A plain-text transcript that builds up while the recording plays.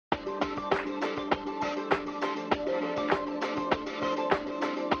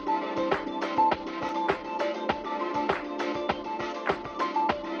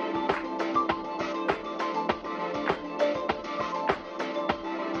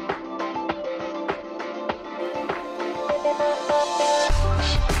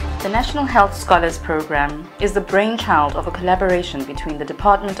The National Health Scholars Program is the brainchild of a collaboration between the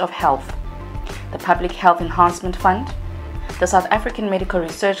Department of Health, the Public Health Enhancement Fund, the South African Medical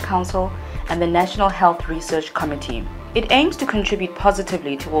Research Council, and the National Health Research Committee. It aims to contribute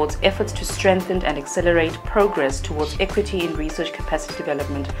positively towards efforts to strengthen and accelerate progress towards equity in research capacity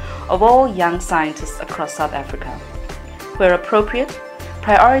development of all young scientists across South Africa. Where appropriate,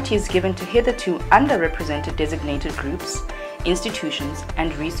 priority is given to hitherto underrepresented designated groups, institutions,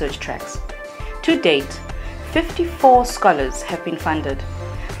 and research tracks. To date, 54 scholars have been funded.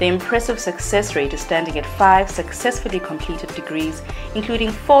 The impressive success rate is standing at 5 successfully completed degrees,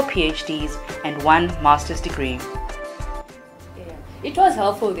 including 4 PhDs and 1 master's degree. It was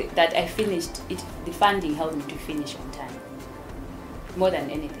helpful that I finished it. The funding helped me to finish on time, more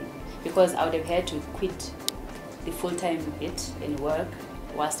than anything, because I would have had to quit the full-time bit and work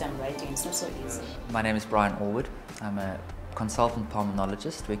whilst I'm writing. It's not so easy. My name is Brian Allwood. I'm a consultant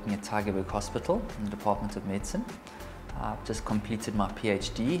pulmonologist working at Tygerberg Hospital in the Department of Medicine. I've just completed my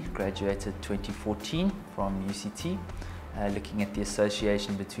PhD, graduated 2014 from UCT, looking at the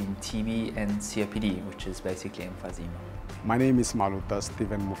association between TB and COPD, which is basically emphysema. My name is Maluta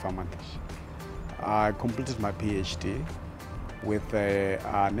Stephen Mufamati. I completed my PhD with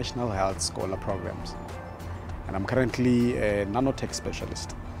National Health Scholar Programs, and I'm currently a nanotech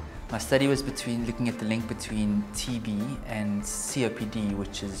specialist. My study was looking at the link between TB and COPD,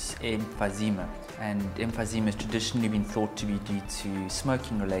 which is emphysema. And emphysema has traditionally been thought to be due to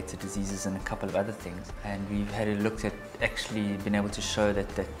smoking-related diseases and a couple of other things. And we've had a look at actually being able to show that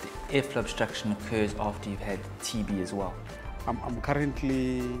the airflow obstruction occurs after you've had TB as well. I'm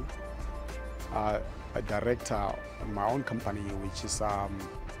currently a director in my own company, which is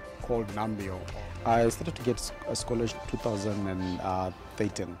called Nambio. I started to get a scholarship in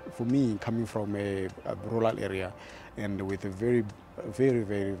 2013. For me, coming from a rural area and with a very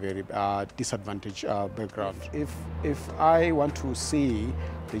disadvantaged background, if I want to see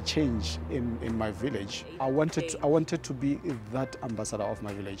the change in my village, I wanted to be that ambassador of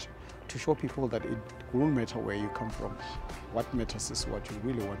my village, to show people that it won't matter where you come from. What matters is what you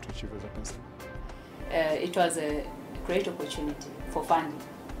really want to achieve as a person. It was a great opportunity for funding.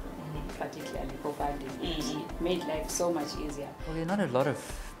 Particularly for funding. It made life so much easier. Well, there are not a lot of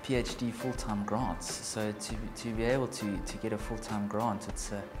PhD full-time grants, so to be able to get a full-time grant,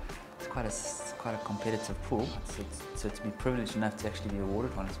 it's quite a competitive pool. So to be privileged enough to actually be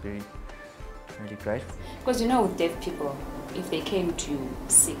awarded one is really grateful. Because you know, with deaf people, if they came to you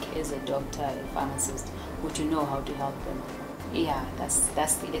sick as a doctor, a pharmacist, would you know how to help them? Yeah, that's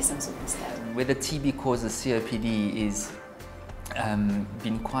the essence of the study. Whether TB causes COPD is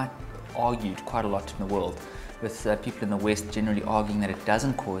been argued quite a lot in the world, with people in the West generally arguing that it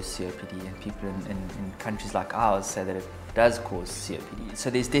doesn't cause COPD, and people in countries like ours say that it does cause COPD. So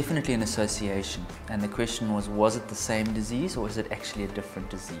there's definitely an association, and the question was it the same disease or is it actually a different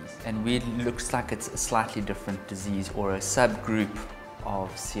disease? And it looks like it's a slightly different disease or a subgroup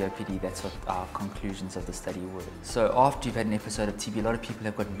of COPD. That's what our conclusions of the study were. So after you've had an episode of TB, a lot of people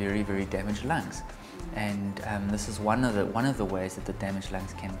have got very damaged lungs, and this is one of the ways that the damaged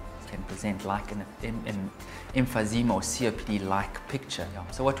lungs can present, like an emphysema or COPD-like picture.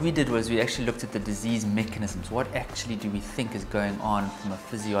 So what we did was we actually looked at the disease mechanisms. What actually do we think is going on from a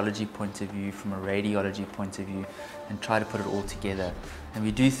physiology point of view, from a radiology point of view, and try to put it all together. And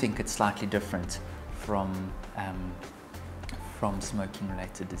we do think it's slightly different from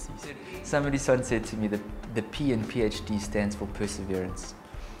smoking-related disease. Somebody once said to me that the P in PhD stands for perseverance,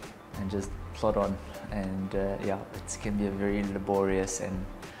 and just plod on. And yeah, it can be a very laborious and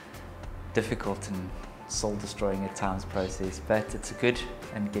difficult and soul-destroying at times process, but it's good,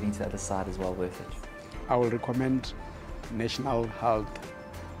 and getting to the other side is well worth it. I will recommend National Health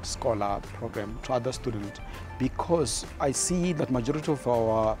Scholar Program to other students, because I see that majority of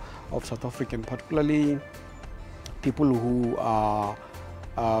South African, particularly people who are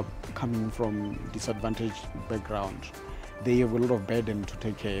coming from disadvantaged background, they have a lot of burden to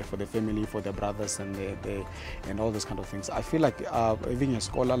take care for their family, for their brothers, and and all those kind of things. I feel like having a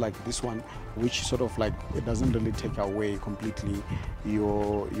scholar like this one, which sort of like, it doesn't really take away completely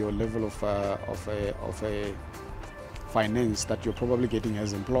your level of a finance that you're probably getting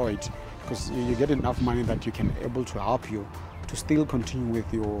as employed, because you get enough money that you can able to help you to still continue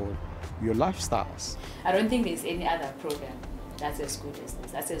with your lifestyles. I don't think there's any other program that's as good as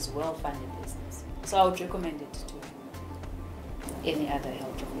this, that's as well funded as this. So I would recommend it to any other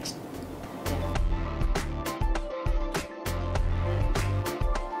health professional. Yeah.